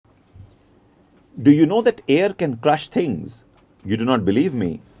Do you know that air can crush things? You do not believe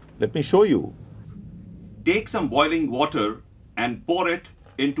me? Let me show you. Take some boiling water and pour it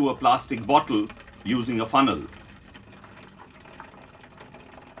into a plastic bottle using a funnel.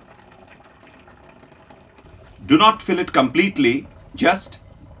 Do not fill it completely, just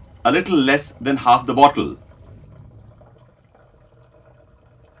a little less than half the bottle.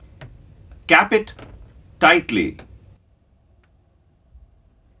 Cap it tightly.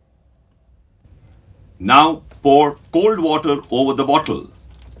 Now pour cold water over the bottle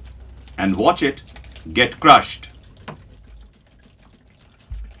and watch it get crushed.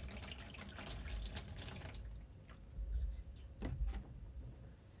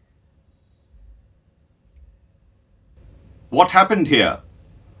 What happened here?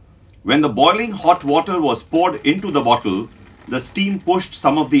 When the boiling hot water was poured into the bottle, the steam pushed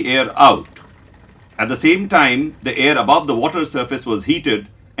some of the air out. At the same time, the air above the water surface was heated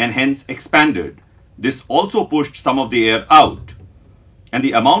and hence expanded. This also pushed some of the air out, and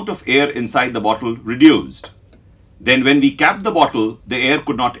the amount of air inside the bottle reduced. Then when we capped the bottle, the air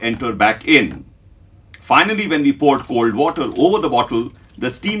could not enter back in. Finally, when we poured cold water over the bottle,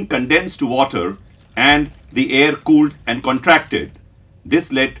 the steam condensed to water and the air cooled and contracted.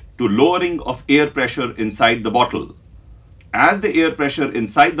 This led to lowering of air pressure inside the bottle. As the air pressure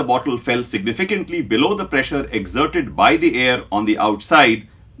inside the bottle fell significantly below the pressure exerted by the air on the outside,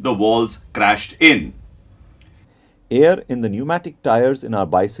 the walls crashed in. Air in the pneumatic tires in our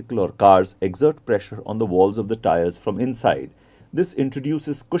bicycle or cars exert pressure on the walls of the tires from inside. This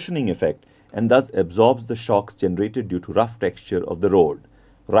introduces cushioning effect and thus absorbs the shocks generated due to rough texture of the road.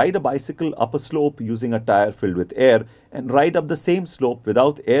 Ride a bicycle up a slope using a tire filled with air and ride up the same slope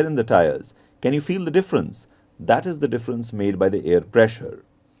without air in the tires. Can you feel the difference? That is the difference made by the air pressure.